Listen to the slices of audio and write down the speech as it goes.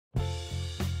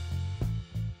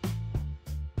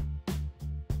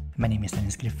My name is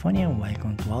Dennis Grifoni and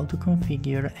welcome to how to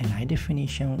configure an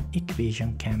high-definition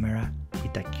Hikvision camera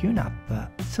with a QNAP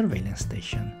Surveillance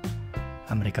Station.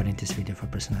 I'm recording this video for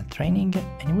personal training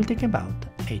and it will take about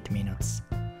 8 minutes.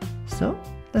 So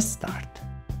let's start.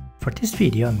 For this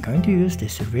video I'm going to use the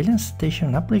Surveillance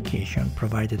Station application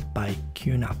provided by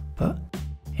QNAP,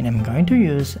 and I'm going to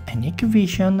use an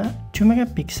Hikvision 2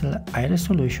 megapixel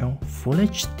high-resolution Full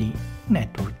HD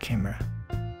network camera.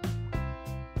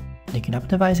 The QNAP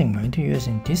device I'm going to use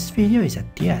in this video is a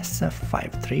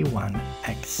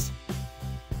TS531X.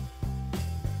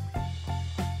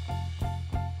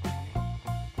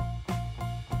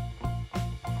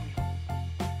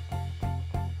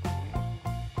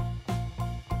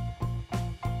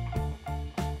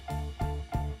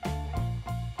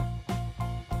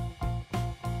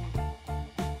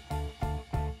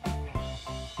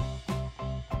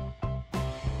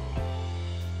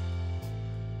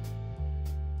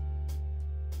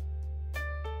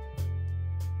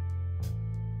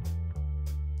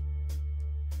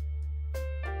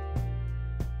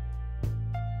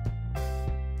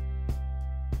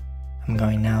 I'm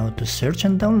going now to search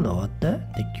and download the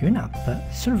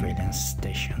QNAP Surveillance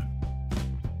Station.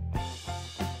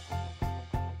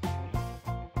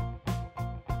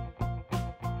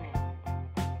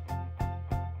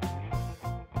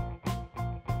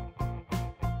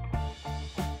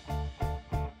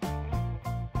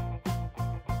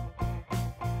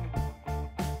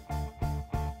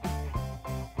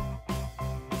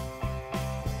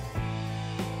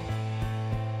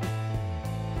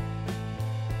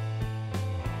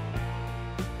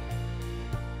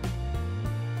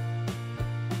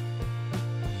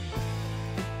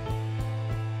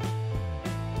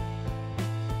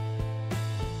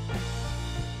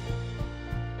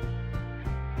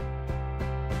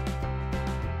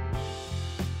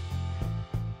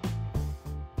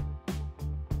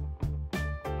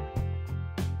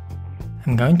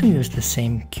 I'm going to use the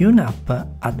same QNAP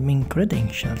admin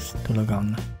credentials to log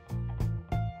on.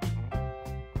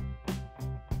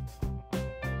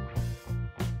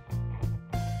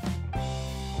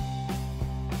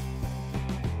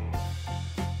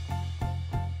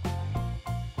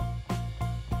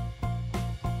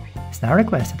 It's now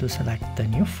requested to select a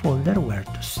new folder where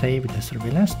to save the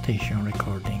surveillance station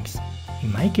recordings.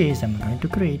 In my case, I'm going to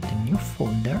create a new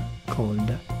folder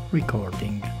called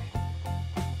Recording.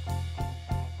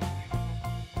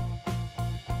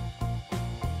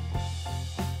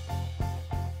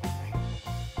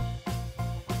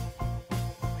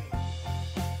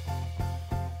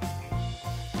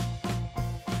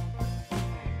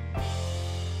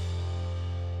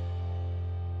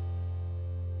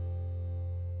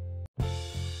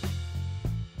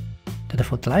 The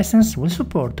default license will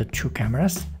support 2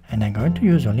 cameras, and I'm going to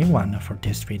use only one for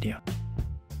this video.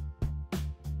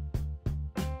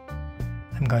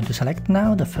 I'm going to select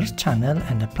now the first channel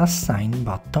and the plus sign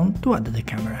button to add the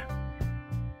camera.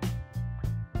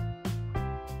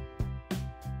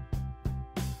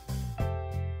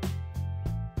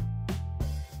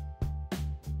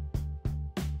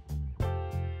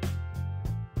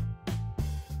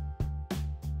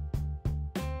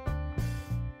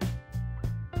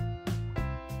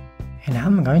 And now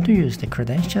I'm going to use the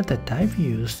credential that I've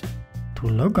used to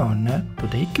log on to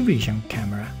the Hikvision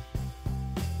camera.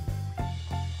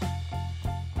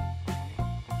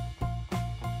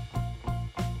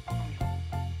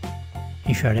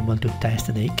 If you are able to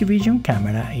test the Hikvision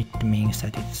camera, it means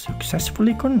that it's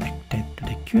successfully connected to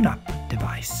the QNAP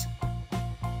device.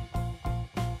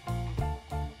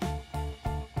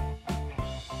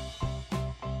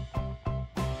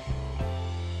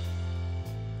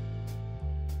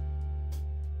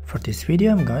 For this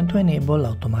video I'm going to enable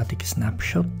automatic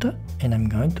snapshot and I'm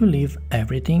going to leave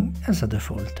everything as a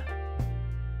default.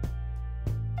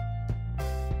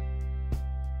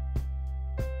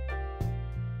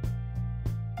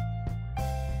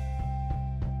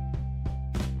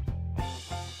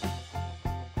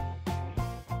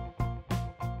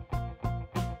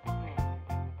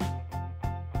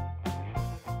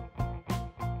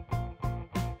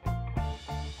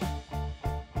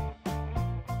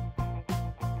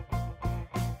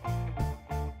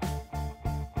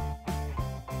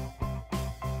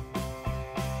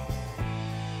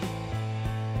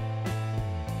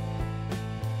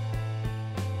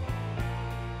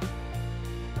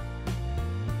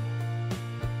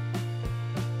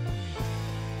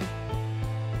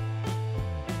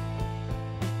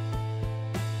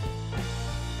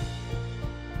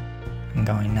 I'm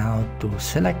going now to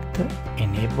select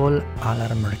Enable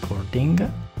Alarm Recording,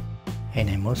 and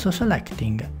I'm also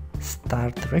selecting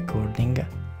Start Recording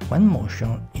when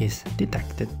motion is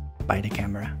detected by the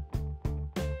camera.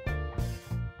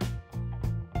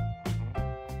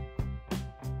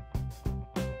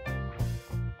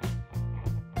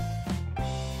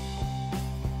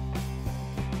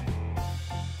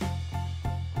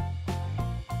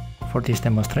 For this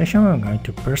demonstration I'm going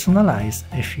to personalize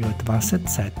a few advanced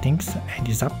settings and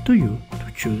it's up to you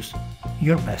to choose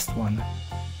your best one.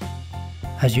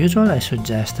 As usual, I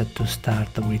suggest to start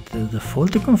with the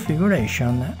default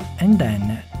configuration and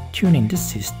then tuning the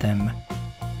system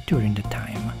during the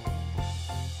time.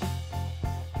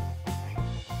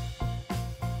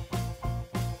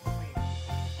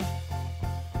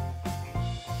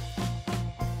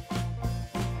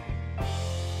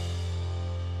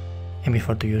 And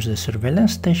before to use the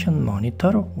surveillance station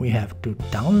monitor, we have to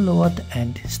download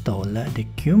and install the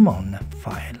QMon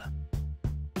file.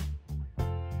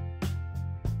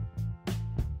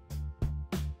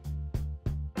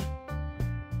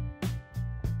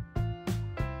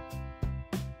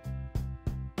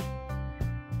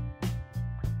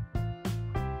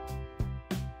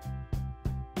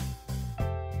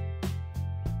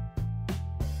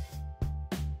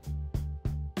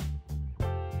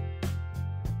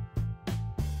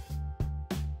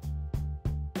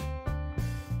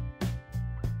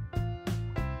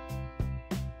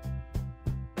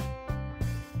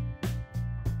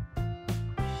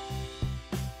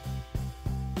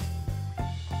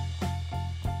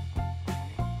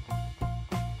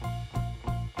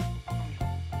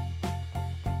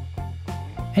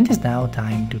 And it's now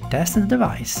time to test the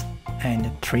device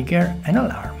and trigger an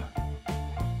alarm.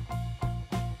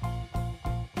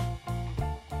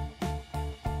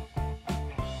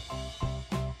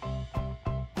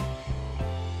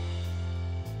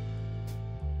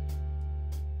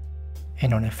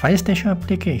 And on a File Station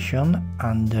application,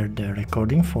 under the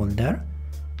recording folder,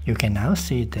 you can now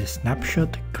see the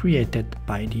snapshot created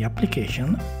by the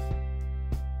application.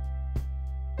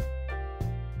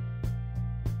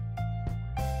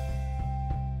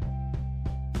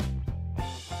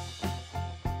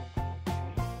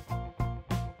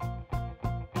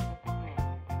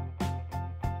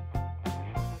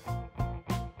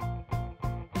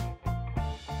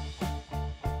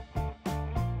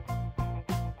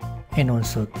 And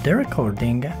also the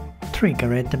recording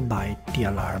triggered by the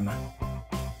alarm.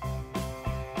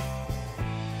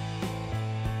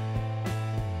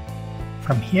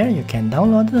 From here you can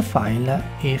download the file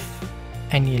if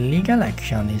any legal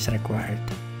action is required.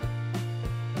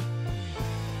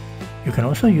 You can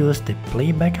also use the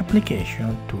playback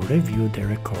application to review the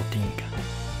recording.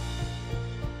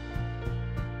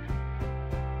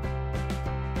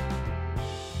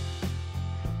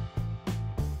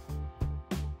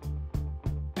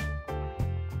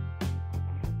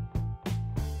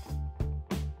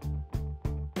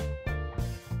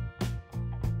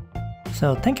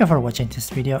 So thank you for watching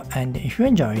this video, and if you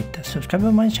enjoyed, subscribe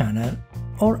to my channel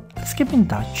or let's keep in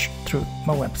touch through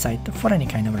my website for any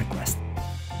kind of request.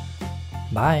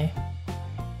 Bye!